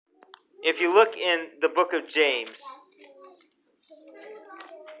if you look in the book of James,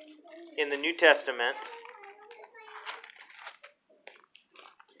 in the New Testament,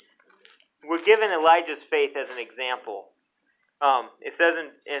 we're given Elijah's faith as an example. It says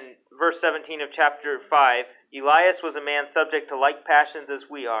in verse 17 of chapter 5, Elias was a man subject to like passions as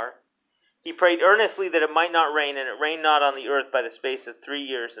we are. He prayed earnestly that it might not rain, and it rained not on the earth by the space of 3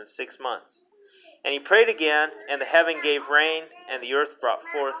 years and 6 months. And he prayed again, and the heaven gave rain, and the earth brought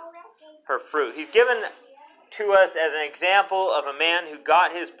forth her fruit. He's given to us as an example of a man who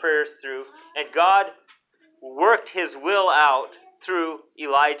got his prayers through, and God worked his will out through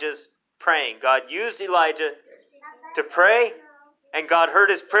Elijah's praying. God used Elijah to pray, and God heard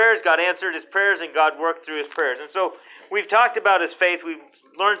his prayers, God answered his prayers, and God worked through his prayers. And so we've talked about his faith, we've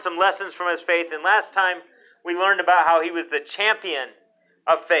learned some lessons from his faith, and last time we learned about how he was the champion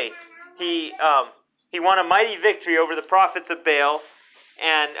of faith. He won a mighty victory over the prophets of Baal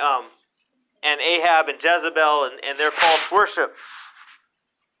and Ahab and Jezebel and their false worship.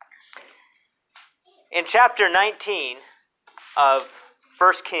 In chapter 19 of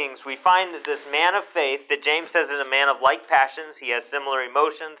 1 Kings, we find that this man of faith that James says is a man of like passions. He has similar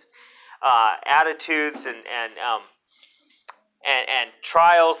emotions, attitudes, and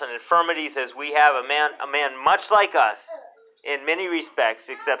trials and infirmities as we have. A man much like us in many respects,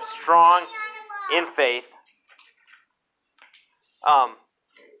 except strong in faith.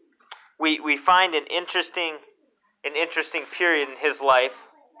 We find an interesting period in his life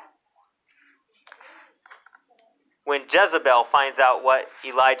when Jezebel finds out what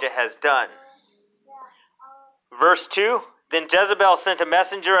Elijah has done. Verse 2, Then Jezebel sent a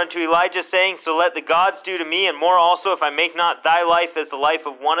messenger unto Elijah, saying, So let the gods do to me, and more also, if I make not thy life as the life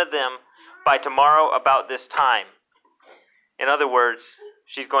of one of them by tomorrow about this time. In other words,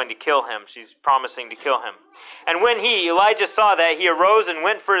 she's going to kill him. She's promising to kill him. And when Elijah, saw that, he arose and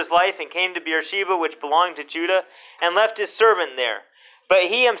went for his life, and came to Beersheba, which belonged to Judah, and left his servant there. But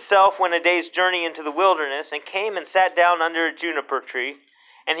he himself went a day's journey into the wilderness, and came and sat down under a juniper tree.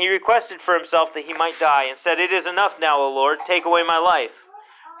 And he requested for himself that he might die, and said, It is enough now, O Lord, take away my life,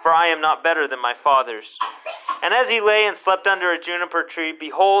 for I am not better than my fathers. And as he lay and slept under a juniper tree,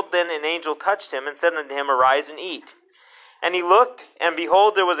 behold, then an angel touched him, and said unto him, Arise and eat. And he looked, and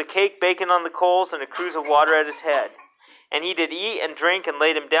behold, there was a cake baken on the coals, and a cruse of water at his head. And he did eat and drink, and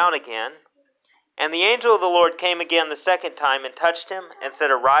laid him down again. And the angel of the Lord came again the second time, and touched him, and said,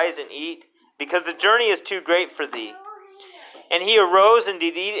 Arise and eat, because the journey is too great for thee. And he arose, and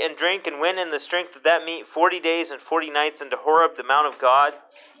did eat and drink, and went in the strength of that meat 40 days and 40 nights unto Horeb, the mount of God.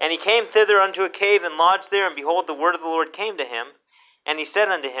 And he came thither unto a cave, and lodged there, and behold, the word of the Lord came to him. And he said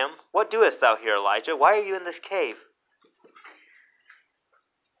unto him, What doest thou here, Elijah? Why are you in this cave?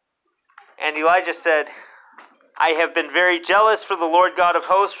 And Elijah said, I have been very jealous for the Lord God of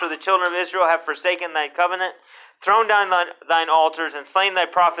hosts, for the children of Israel have forsaken thy covenant, thrown down thine altars, and slain thy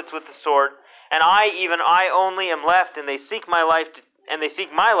prophets with the sword. And I, even I only, am left, and they seek my life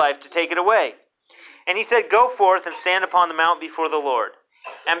to take it away. And he said, Go forth and stand upon the mount before the Lord.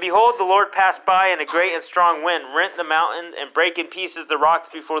 And behold, the Lord passed by, and a great and strong wind rent the mountain, and brake in pieces the rocks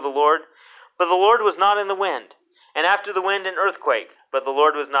before the Lord. But the Lord was not in the wind. And after the wind an earthquake, but the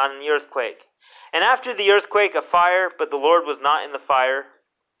Lord was not in the earthquake. And after the earthquake a fire, but the Lord was not in the fire.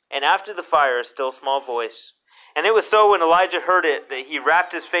 And after the fire a still small voice. And it was so when Elijah heard it, that he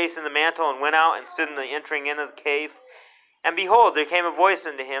wrapped his face in the mantle, and went out, and stood in the entering in of the cave. And behold, there came a voice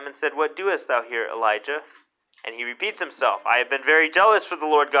unto him, and said, What doest thou here, Elijah? And he repeats himself, I have been very jealous for the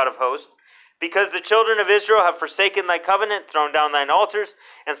Lord God of hosts, because the children of Israel have forsaken thy covenant, thrown down thine altars,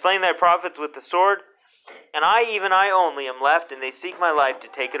 and slain thy prophets with the sword. And I, even I only, am left, and they seek my life to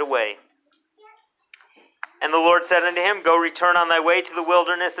take it away. And the Lord said unto him, Go, return on thy way to the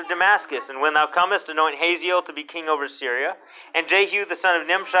wilderness of Damascus, and when thou comest, anoint Hazael to be king over Syria, and Jehu the son of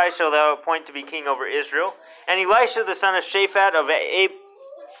Nimshi shalt thou appoint to be king over Israel, and Elisha the son of Shaphat of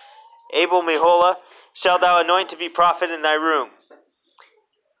Abel-Meholah shalt thou anoint to be prophet in thy room.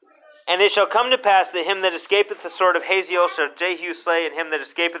 And it shall come to pass that him that escapeth the sword of Hazael shall Jehu slay, and him that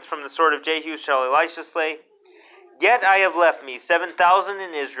escapeth from the sword of Jehu shall Elisha slay. Yet I have left me 7,000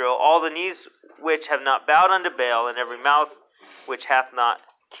 in Israel, all the knees which have not bowed unto Baal, and every mouth which hath not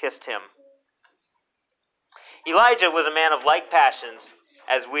kissed him. Elijah was a man of like passions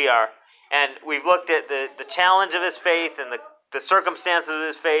as we are, and we've looked at the challenge of his faith, and the circumstances of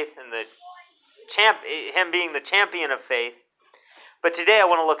his faith, and him being the champion of faith. But today I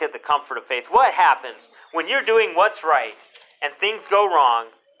want to look at the comfort of faith. What happens when you're doing what's right, and things go wrong,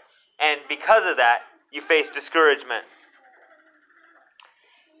 and because of that, you face discouragement?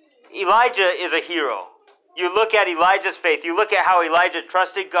 Elijah is a hero. You look at Elijah's faith. You look at how Elijah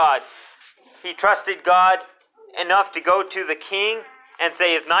trusted God He trusted God enough to go to the king and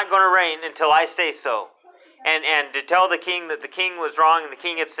say, it's not going to rain until I say so. And to tell the king that the king was wrong and the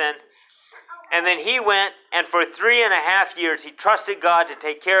king had sinned. And then he went, and for 3.5 years, he trusted God to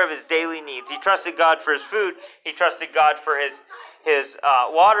take care of his daily needs. He trusted God for his food. He trusted God for his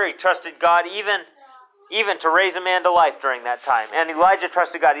water. He trusted God even to raise a man to life during that time. And Elijah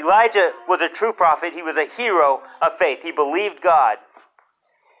trusted God. Elijah was a true prophet. He was a hero of faith. He believed God.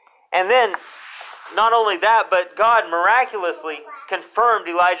 And then, not only that, but God miraculously confirmed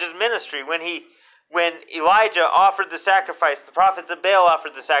Elijah's ministry. When Elijah offered the sacrifice, the prophets of Baal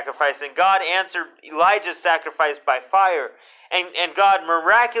offered the sacrifice, and God answered Elijah's sacrifice by fire. And God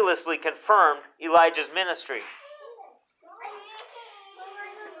miraculously confirmed Elijah's ministry.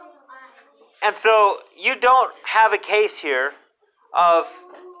 And so you don't have a case here of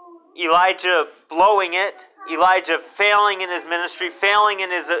Elijah blowing it, Elijah failing in his ministry, failing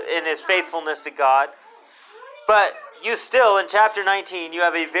in his faithfulness to God. But you still, in chapter 19, you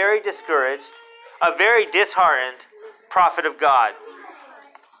have a very discouraged, a very disheartened prophet of God.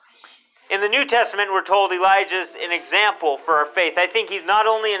 In the New Testament, we're told Elijah's an example for our faith. I think he's not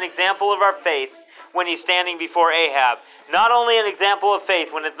only an example of our faith when he's standing before Ahab, not only an example of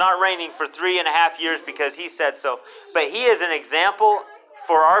faith when it's not raining for 3.5 years because he said so, but he is an example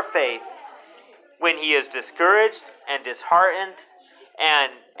for our faith when he is discouraged and disheartened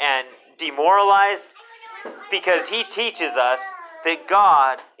and demoralized, because he teaches us that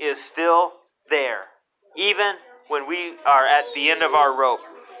God is still there, even when we are at the end of our rope.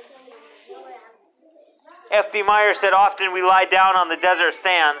 F.B. Meyer said, often we lie down on the desert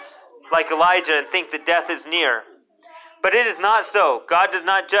sands like Elijah and think that death is near. But it is not so. God does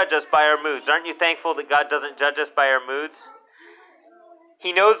not judge us by our moods. Aren't you thankful that God doesn't judge us by our moods?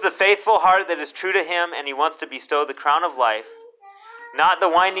 He knows the faithful heart that is true to him, and he wants to bestow the crown of life. Not the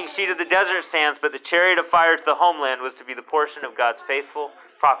winding sheet of the desert sands, but the chariot of fire to the homeland was to be the portion of God's faithful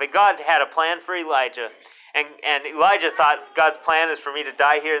prophet. God had a plan for Elijah. And Elijah thought, God's plan is for me to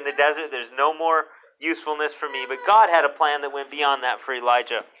die here in the desert. There's no more usefulness for me. But God had a plan that went beyond that for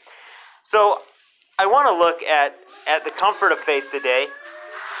Elijah. So I want to look at the comfort of faith today.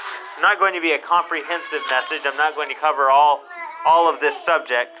 It's not going to be a comprehensive message. I'm not going to cover all of this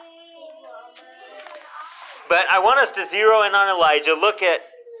subject. But I want us to zero in on Elijah, look at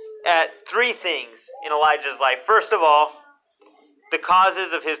 3 things in Elijah's life. First of all, the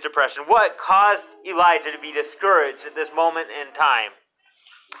causes of his depression. What caused Elijah to be discouraged at this moment in time?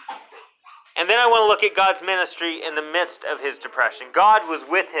 And then I want to look at God's ministry in the midst of his depression. God was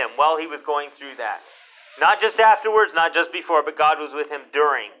with him while he was going through that. Not just afterwards, not just before, but God was with him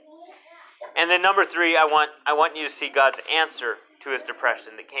during. And then number 3, I want you to see God's answer to his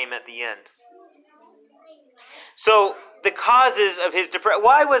depression that came at the end. So, the causes of his depression.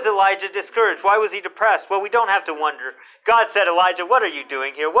 Why was Elijah discouraged? Why was he depressed? Well, we don't have to wonder. God said, Elijah, what are you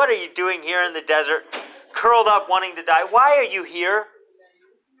doing here? What are you doing here in the desert, curled up wanting to die? Why are you here?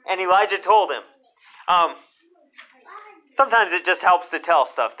 And Elijah told him. Sometimes it just helps to tell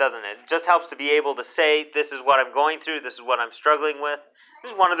stuff, doesn't it? It just helps to be able to say, this is what I'm going through, this is what I'm struggling with.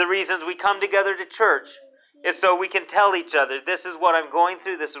 This is one of the reasons we come together to church, is so we can tell each other, this is what I'm going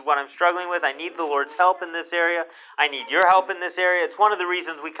through, this is what I'm struggling with, I need the Lord's help in this area, I need your help in this area. It's one of the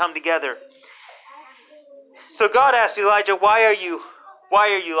reasons we come together. So God asked Elijah, why are you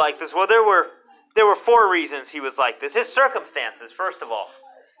like this? Well, there were 4 reasons he was like this. His circumstances, first of all.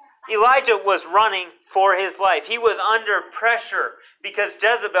 Elijah was running for his life. He was under pressure because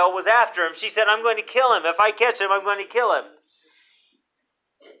Jezebel was after him. She said, I'm going to kill him. If I catch him, I'm going to kill him.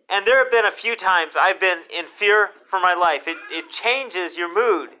 And there have been a few times I've been in fear for my life. It changes your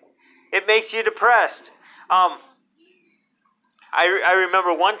mood. It makes you depressed. I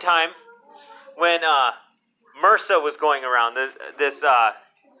remember one time when MRSA was going around. This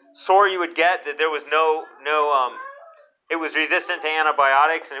sore you would get that there was it was resistant to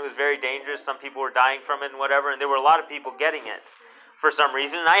antibiotics and it was very dangerous. Some people were dying from it and whatever, and there were a lot of people getting it for some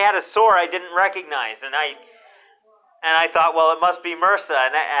reason. And I had a sore I didn't recognize, and I thought, well, it must be MRSA,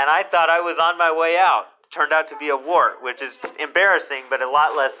 and I thought I was on my way out. It turned out to be a wart, which is embarrassing, but a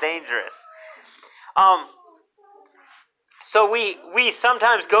lot less dangerous. So we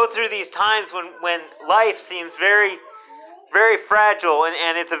sometimes go through these times when life seems very, very fragile,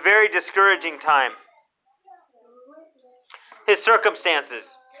 and it's a very discouraging time. His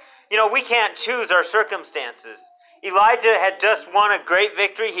circumstances. We can't choose our circumstances. Elijah had just won a great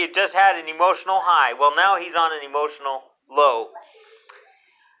victory. He had just had an emotional high. Well, now he's on an emotional low.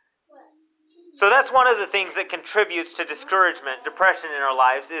 So that's one of the things that contributes to discouragement, depression in our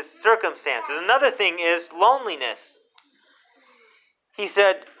lives, is circumstances. Another thing is loneliness. He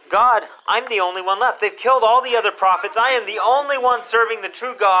said, God, I'm the only one left. They've killed all the other prophets. I am the only one serving the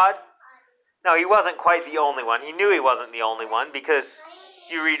true God. Now, he wasn't quite the only one. He knew he wasn't the only one because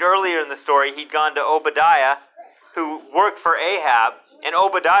you read earlier in the story, he'd gone to Obadiah, who worked for Ahab, and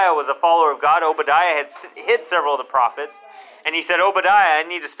Obadiah was a follower of God. Obadiah had hid several of the prophets, and he said, Obadiah, I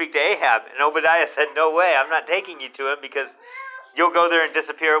need to speak to Ahab. And Obadiah said, no way, I'm not taking you to him because you'll go there and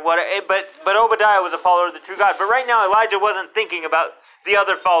disappear. But Obadiah was a follower of the true God. But right now, Elijah wasn't thinking about the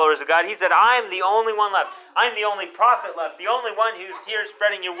other followers of God. He said, I'm the only one left. I'm the only prophet left, the only one who's here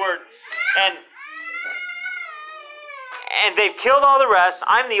spreading your word. And they've killed all the rest.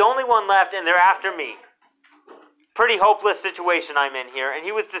 I'm the only one left, and they're after me. Pretty hopeless situation I'm in here. And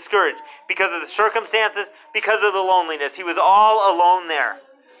he was discouraged because of the circumstances, because of the loneliness. He was all alone there.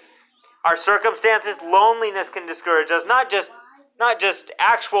 Our circumstances, loneliness can discourage us. Not just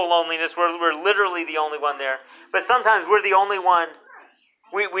actual loneliness, where we're literally the only one there, but sometimes we're the only one.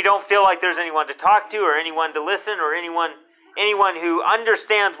 We don't feel like there's anyone to talk to or anyone to listen or anyone who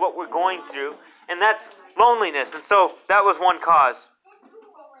understands what we're going through. And that's loneliness. And so that was one cause.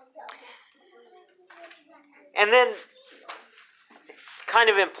 And then, it's kind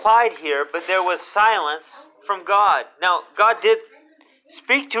of implied here, but there was silence from God. Now, God did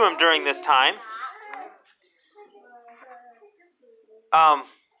speak to him during this time.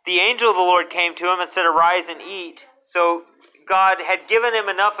 The angel of the Lord came to him and said, arise and eat. So God had given him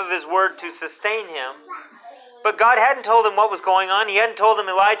enough of his word to sustain him. But God hadn't told him what was going on. He hadn't told him,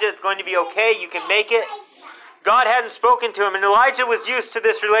 Elijah, it's going to be okay, you can make it. God hadn't spoken to him. And Elijah was used to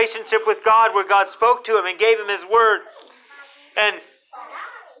this relationship with God where God spoke to him and gave him his word. And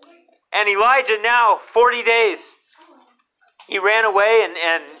Elijah now, 40 days, he ran away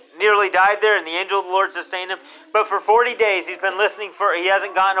and nearly died there, and the angel of the Lord sustained him. But for 40 days, he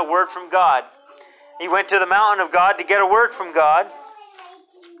hasn't gotten a word from God. He went to the mountain of God to get a word from God.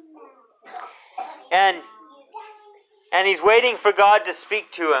 And he's waiting for God to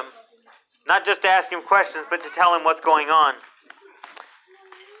speak to him. Not just to ask him questions, but to tell him what's going on.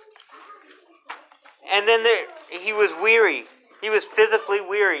 And then he was weary. He was physically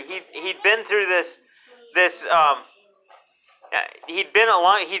weary. He'd been through he'd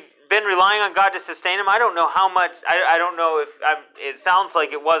been relying on God to sustain him. I don't know how much. I don't know if it sounds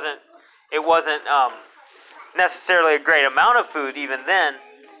like it wasn't necessarily a great amount of food even then.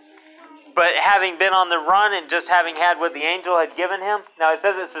 But having been on the run and just having had what the angel had given him, now it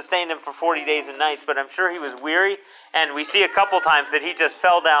says it sustained him for 40 days and nights, but I'm sure he was weary. And we see a couple times that he just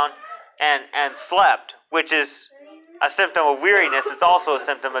fell down and slept, which is a symptom of weariness. It's also a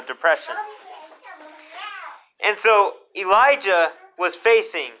symptom of depression. And so Elijah was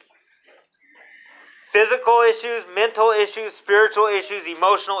facing physical issues, mental issues, spiritual issues,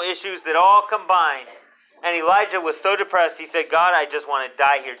 emotional issues that all combined. And Elijah was so depressed, he said, God, I just want to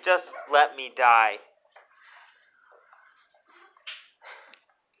die here. Just let me die.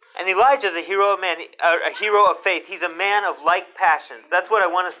 And Elijah is a hero of faith. He's a man of like passions. That's what I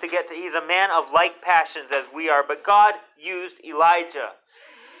want us to get to. He's a man of like passions as we are. But God used Elijah.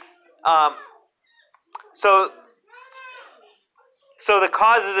 So the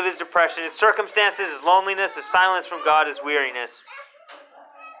causes of his depression, his circumstances, his loneliness, his silence from God, his weariness.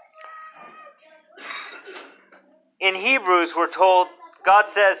 In Hebrews, we're told, God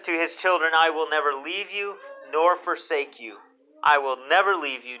says to his children, I will never leave you nor forsake you. I will never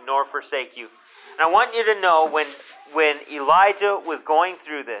leave you nor forsake you. And I want you to know when Elijah was going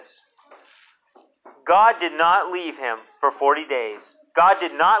through this, God did not leave him for 40 days. God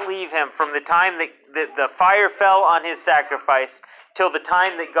did not leave him from the time that the fire fell on his sacrifice till the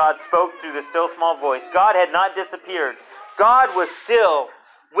time that God spoke through the still small voice. God had not disappeared. God was still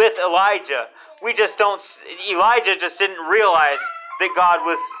with Elijah. Elijah just didn't realize that God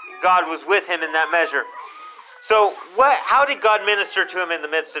was with him in that measure. So how did God minister to him in the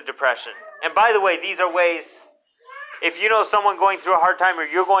midst of depression? And by the way, these are ways, if you know someone going through a hard time or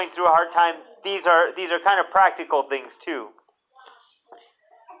you're going through a hard time, these are kind of practical things too.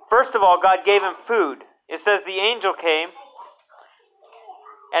 First of all, God gave him food. It says the angel came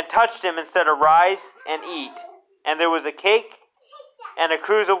and touched him and said, arise and eat. And there was a cake and a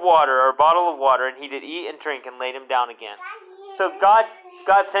cruse of water, or a bottle of water, and he did eat and drink and laid him down again. So God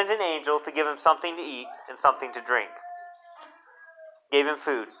sent an angel to give him something to eat and something to drink. Gave him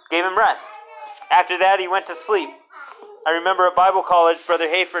food. Gave him rest. After that, he went to sleep. I remember at Bible college, Brother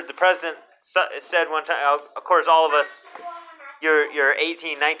Hayford, the president, said one time, of course, all of us, you're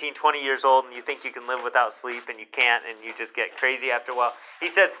 18, 19, 20 years old, and you think you can live without sleep, and you can't, and you just get crazy after a while. He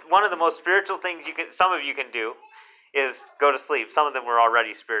said one of the most spiritual things some of you can do is go to sleep. Some of them were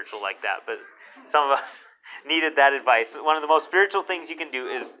already spiritual like that, but some of us, needed that advice. One of the most spiritual things you can do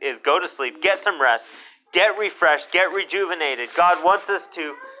is go to sleep, get some rest, get refreshed, get rejuvenated. God wants us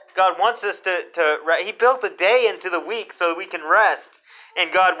to He built a day into the week so we can rest,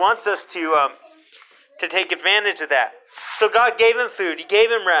 and God wants us to take advantage of that. So God gave him food, He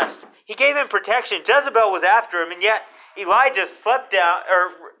gave him rest, He gave him protection. Jezebel was after him, and yet Elijah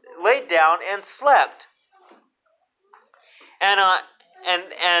laid down and slept. And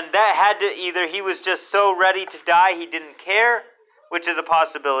that had to, either he was just so ready to die he didn't care, which is a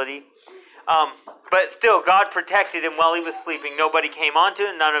possibility. But still, God protected him while he was sleeping. Nobody came onto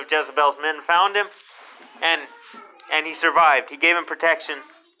him. None of Jezebel's men found him. And he survived. He gave him protection.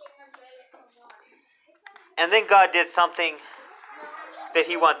 And then God did something that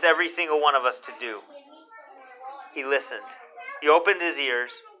He wants every single one of us to do. He listened. He opened His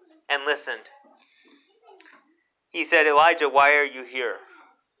ears and listened. He said, Elijah, why are you here?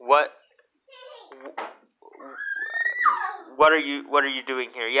 What are you doing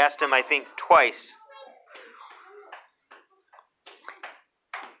here? He asked him, I think, twice.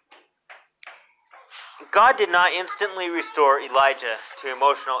 God did not instantly restore Elijah to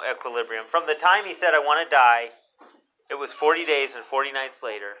emotional equilibrium. From the time he said, I want to die, it was 40 days and 40 nights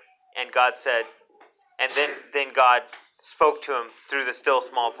later, and God said, and then God spoke to him through the still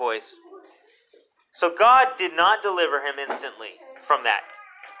small voice. So God did not deliver him instantly from that.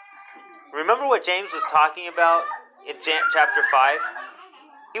 Remember what James was talking about in chapter 5?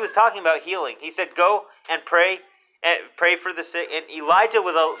 He was talking about healing. He said, go and pray for the sick. And Elijah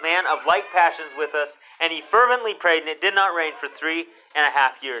was a man of like passions with us, and he fervently prayed, and it did not rain for 3.5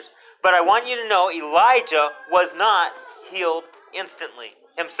 years. But I want you to know, Elijah was not healed instantly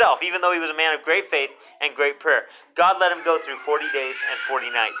himself, even though he was a man of great faith and great prayer. God let him go through 40 days and 40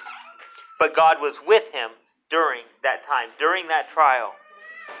 nights. But God was with him during that time, during that trial.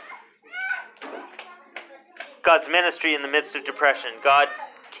 God's ministry in the midst of depression. God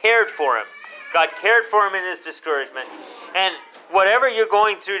cared for him. God cared for him in his discouragement. And whatever you're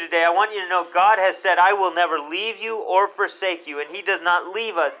going through today, I want you to know God has said, I will never leave you or forsake you. And He does not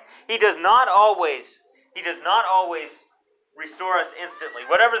leave us. He does not always restore us instantly.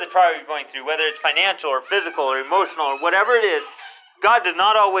 Whatever the trial you're going through, whether it's financial or physical or emotional or whatever it is, God does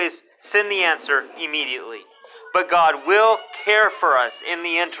not always send the answer immediately. But God will care for us in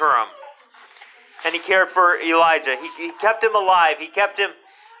the interim. And He cared for Elijah. He kept him alive. He kept him...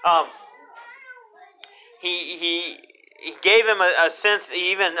 He gave him a sense.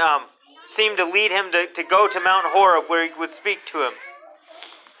 He even seemed to lead him to go to Mount Horeb, where He would speak to him.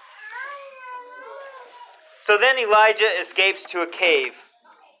 So then Elijah escapes to a cave.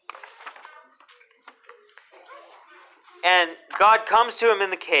 And God comes to him in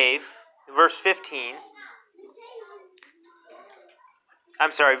the cave, verse 15.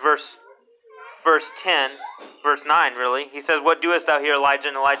 I'm sorry, verse 10, verse 9 really. He says, what doest thou here, Elijah?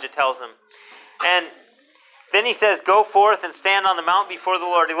 And Elijah tells him. And then he says, go forth and stand on the mount before the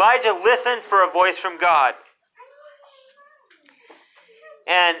Lord. Elijah listened for a voice from God.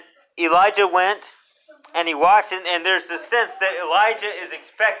 And Elijah went and he watched, and there's this sense that Elijah is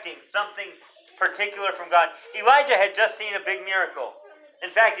expecting something particular from God. Elijah had just seen a big miracle.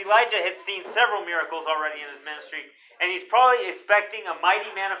 In fact, Elijah had seen several miracles already in his ministry, and he's probably expecting a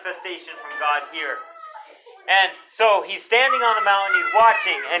mighty manifestation from God here. And so he's standing on the mountain, he's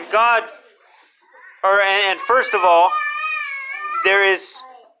watching, and first of all, there's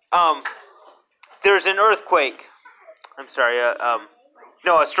an earthquake. A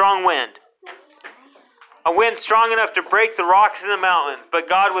strong wind. A wind strong enough to break the rocks in the mountains, but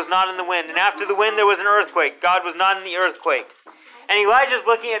God was not in the wind. And after the wind, there was an earthquake. God was not in the earthquake. And Elijah's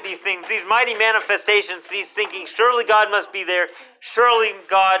looking at these things, these mighty manifestations. He's thinking, surely God must be there. Surely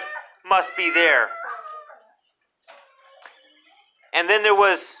God must be there. And then there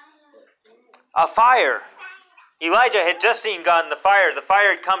was a fire. Elijah had just seen God in the fire. The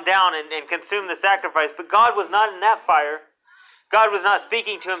fire had come down and consumed the sacrifice, but God was not in that fire. God was not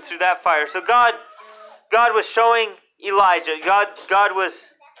speaking to him through that fire. So God was showing Elijah. God was...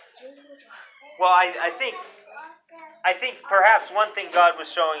 Well, I think perhaps one thing God was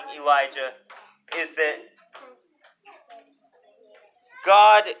showing Elijah is that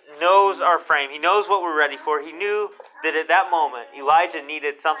God knows our frame. He knows what we're ready for. He knew that at that moment, Elijah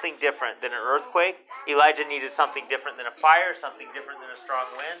needed something different than an earthquake. Elijah needed something different than a fire, something different than a strong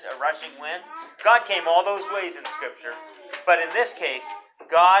wind, a rushing wind. God came all those ways in Scripture. But in this case,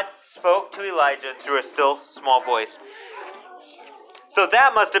 God spoke to Elijah through a still small voice. So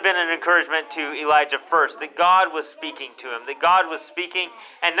that must have been an encouragement to Elijah first, that God was speaking to him, that God was speaking,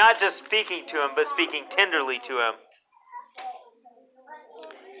 and not just speaking to him, but speaking tenderly to him.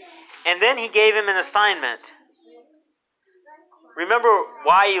 And then he gave him an assignment. Remember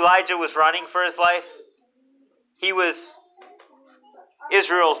why Elijah was running for his life? He was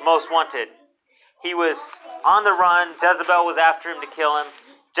Israel's most wanted. He was on the run. Jezebel was after him to kill him.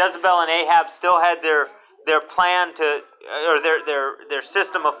 Jezebel and Ahab still had their plan to, or their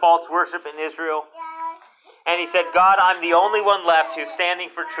system of false worship in Israel. And he said, God, I'm the only one left who's standing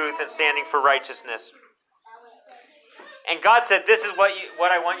for truth and standing for righteousness. And God said, this is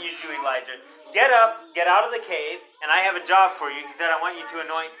what I want you to do, Elijah. Get up, get out of the cave, and I have a job for you. He said, I want you to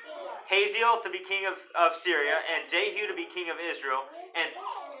anoint Hazael to be king of Syria and Jehu to be king of Israel. And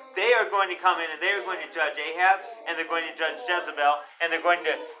they are going to come in and they are going to judge Ahab, and they're going to judge Jezebel, and they're going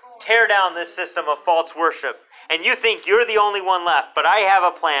to tear down this system of false worship. And you think you're the only one left, but I have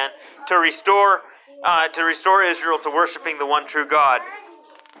a plan to restore Israel to worshiping the one true God.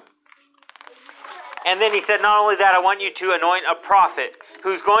 And then he said, not only that, I want you to anoint a prophet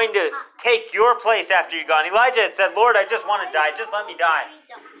who's going to take your place after you're gone. Elijah had said, Lord, I just want to die. Just let me die.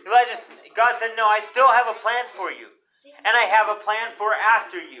 God said, no, I still have a plan for you. And I have a plan for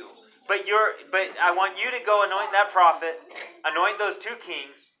after you. But I want you to go anoint that prophet, anoint those two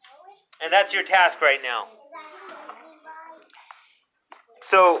kings, and that's your task right now.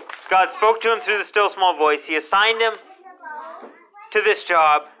 So God spoke to him through the still small voice. He assigned him to this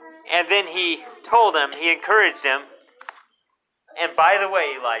job, and then he told him, he encouraged him. And by the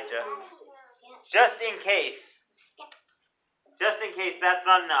way, Elijah, just in case that's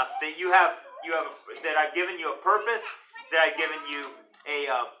not enough, that I've given you a purpose, that I've given you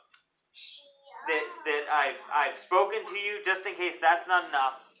that I've spoken to you, just in case that's not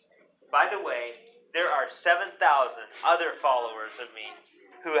enough. By the way, there are 7,000 other followers of me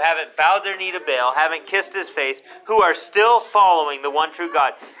who haven't bowed their knee to Baal, haven't kissed his face, who are still following the one true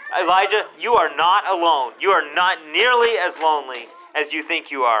God. Elijah, you are not alone. You are not nearly as lonely as you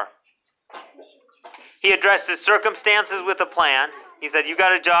think you are. He addressed his circumstances with a plan. He said, you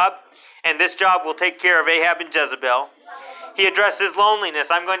got a job, and this job will take care of Ahab and Jezebel. He addressed his loneliness.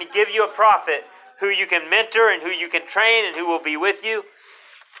 I'm going to give you a prophet who you can mentor and who you can train and who will be with you.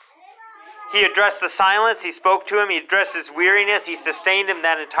 He addressed the silence. He spoke to him. He addressed his weariness. He sustained him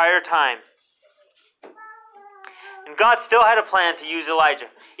that entire time. And God still had a plan to use Elijah.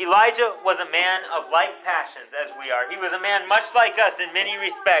 Elijah was a man of like passions as we are. He was a man much like us in many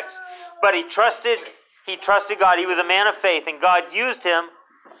respects, but he trusted God. He was a man of faith, and God used him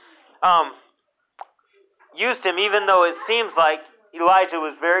even though it seems like Elijah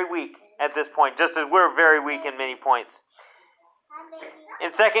was very weak at this point, just as we're very weak in many points.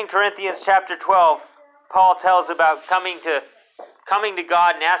 In 2 Corinthians chapter 12, Paul tells about coming to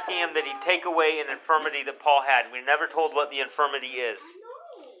God and asking him that he take away an infirmity that Paul had. We're never told what the infirmity is.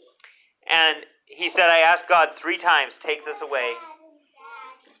 And he said, I asked God 3 times, take this away.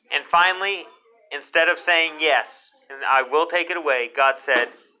 And finally, instead of saying yes, and I will take it away, God said,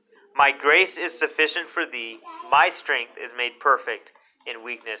 my grace is sufficient for thee. My strength is made perfect in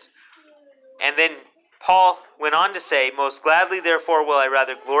weakness. And then Paul went on to say, most gladly therefore will I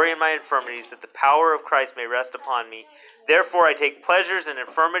rather glory in my infirmities, that the power of Christ may rest upon me. Therefore I take pleasures in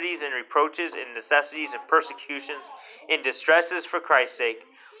infirmities and reproaches, in necessities and persecutions, in distresses for Christ's sake.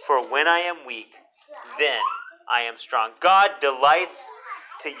 For when I am weak, then I am strong. God delights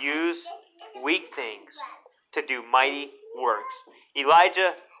to use weak things to do mighty works.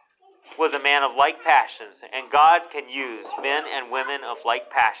 Elijah was a man of like passions, and God can use men and women of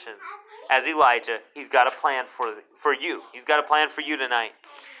like passions. As Elijah, he's got a plan for you. He's got a plan for you tonight.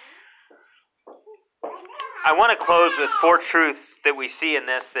 I want to close with 4 truths that we see in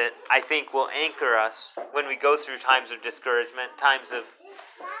this that I think will anchor us when we go through times of discouragement, times of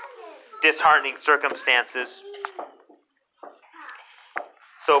disheartening circumstances.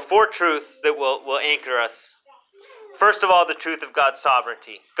 So 4 truths that will anchor us. First of all, the truth of God's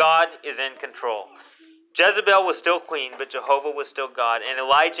sovereignty. God is in control. Jezebel was still queen, but Jehovah was still God. And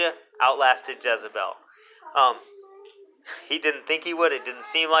Elijah outlasted Jezebel. He didn't think he would. It didn't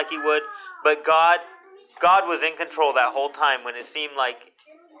seem like he would. But God was in control that whole time when it seemed like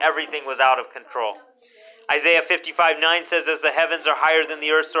everything was out of control. Isaiah 55:9 says, as the heavens are higher than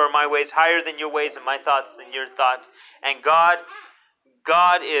the earth, so are my ways higher than your ways, and my thoughts than your thoughts. And God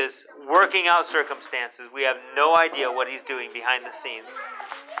is working out circumstances. We have no idea what he's doing behind the scenes.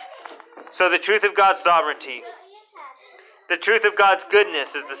 So the truth of God's sovereignty. The truth of God's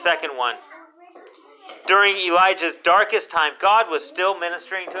goodness is the second one. During Elijah's darkest time, God was still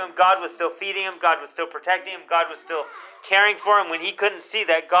ministering to him. God was still feeding him. God was still protecting him. God was still caring for him. When he couldn't see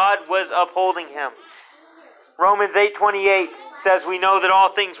that, God was upholding him. Romans 8:28 says, we know that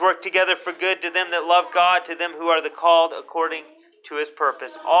all things work together for good to them that love God, to them who are the called according to his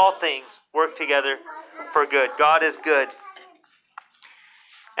purpose. All things work together for good. God is good.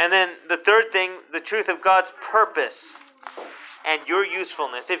 And then the third thing, the truth of God's purpose and your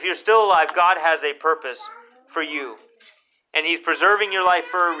usefulness. If you're still alive, God has a purpose for you. And he's preserving your life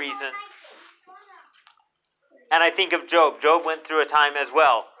for a reason. And I think of Job. Job went through a time as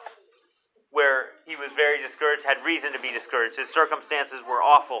well where he was very discouraged, had reason to be discouraged. His circumstances were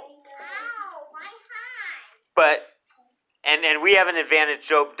awful. But, and we have an advantage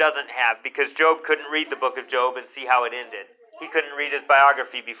Job doesn't have, because Job couldn't read the book of Job and see how it ended. He couldn't read his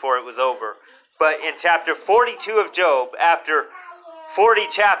biography before it was over. But in chapter 42 of Job, after 40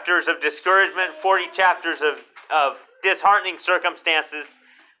 chapters of discouragement, 40 chapters of disheartening circumstances,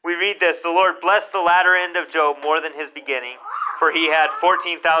 we read this: the Lord blessed the latter end of Job more than his beginning, for he had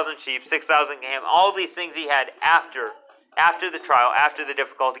 14,000 sheep, 6,000 camels, all these things he had after the trial, after the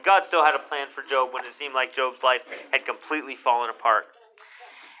difficulty. God still had a plan for Job when it seemed like Job's life had completely fallen apart.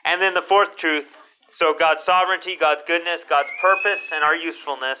 And then the fourth truth, so God's sovereignty, God's goodness, God's purpose, and our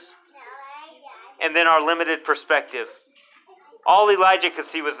usefulness, and then our limited perspective. All Elijah could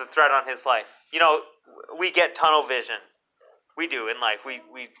see was the threat on his life. You know, we get tunnel vision. We do in life.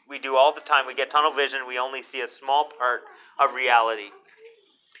 We do all the time. We get tunnel vision. We only see a small part of reality.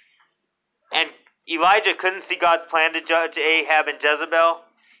 And Elijah couldn't see God's plan to judge Ahab and Jezebel.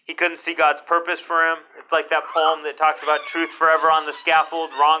 He couldn't see God's purpose for him. It's like that poem that talks about truth forever on the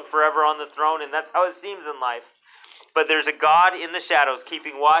scaffold, wrong forever on the throne, and that's how it seems in life. But there's a God in the shadows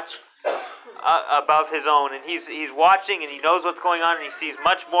keeping watch above his own, and he's watching, and he knows what's going on, and he sees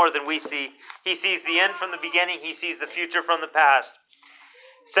much more than we see. He sees the end from the beginning. He sees the future from the past.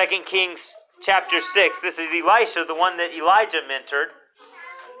 2 Kings chapter 6, this is Elisha, the one that Elijah mentored.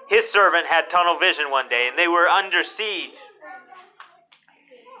 His servant had tunnel vision one day, and they were under siege.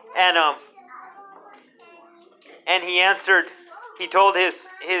 And he answered, he told his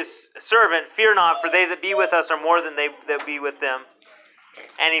servant, "Fear not, for they that be with us are more than they that be with them."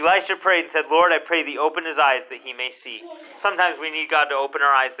 And Elisha prayed and said, "Lord, I pray thee, open his eyes that he may see." Sometimes we need God to open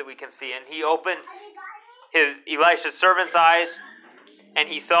our eyes that we can see. And he opened Elisha's servant's eyes, and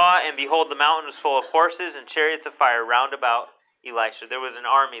he saw, and behold, the mountain was full of horses and chariots of fire round about Elisha. There was an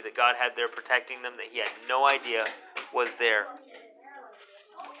army that God had there protecting them that he had no idea was there.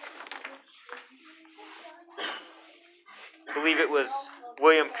 I believe it was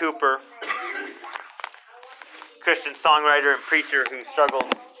William Cooper, Christian songwriter and preacher who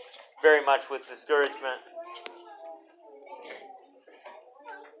struggled very much with discouragement,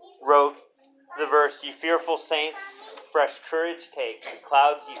 wrote the verse, "Ye fearful saints, fresh courage take. The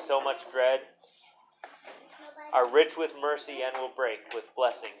clouds ye so much dread are rich with mercy and will break with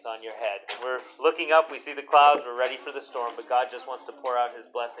blessings on your head." We're looking up, we see the clouds, we're ready for the storm, but God just wants to pour out his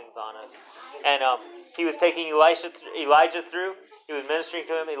blessings on us. And he was taking Elijah through, he was ministering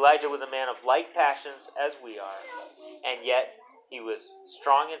to him. Elijah was a man of like passions as we are, and yet he was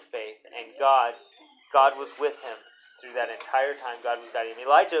strong in faith, and God was with him through that entire time. God was guiding him.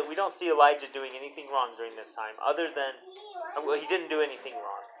 Elijah, we don't see Elijah doing anything wrong during this time, other than, well, he didn't do anything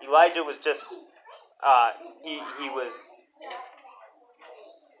wrong. Elijah was just he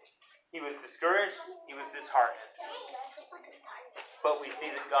was discouraged, he was disheartened. But we see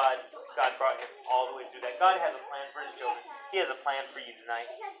that God brought him all the way through that. God has a plan for his children. He has a plan for you tonight.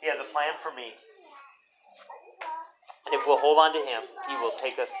 He has a plan for me. And if we'll hold on to him, he will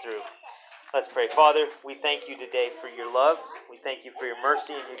take us through. Let's pray. Father, we thank you today for your love. We thank you for your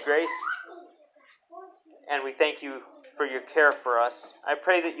mercy and your grace. And we thank you for your care for us. I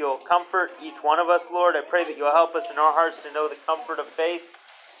pray that you'll comfort each one of us, Lord. I pray that you'll help us in our hearts to know the comfort of faith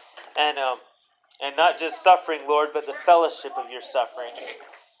and not just suffering, Lord, but the fellowship of your suffering.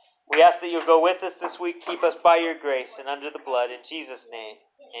 We ask that you'll go with us this week, keep us by your grace and under the blood. In Jesus' name,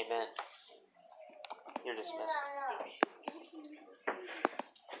 amen. You're dismissed.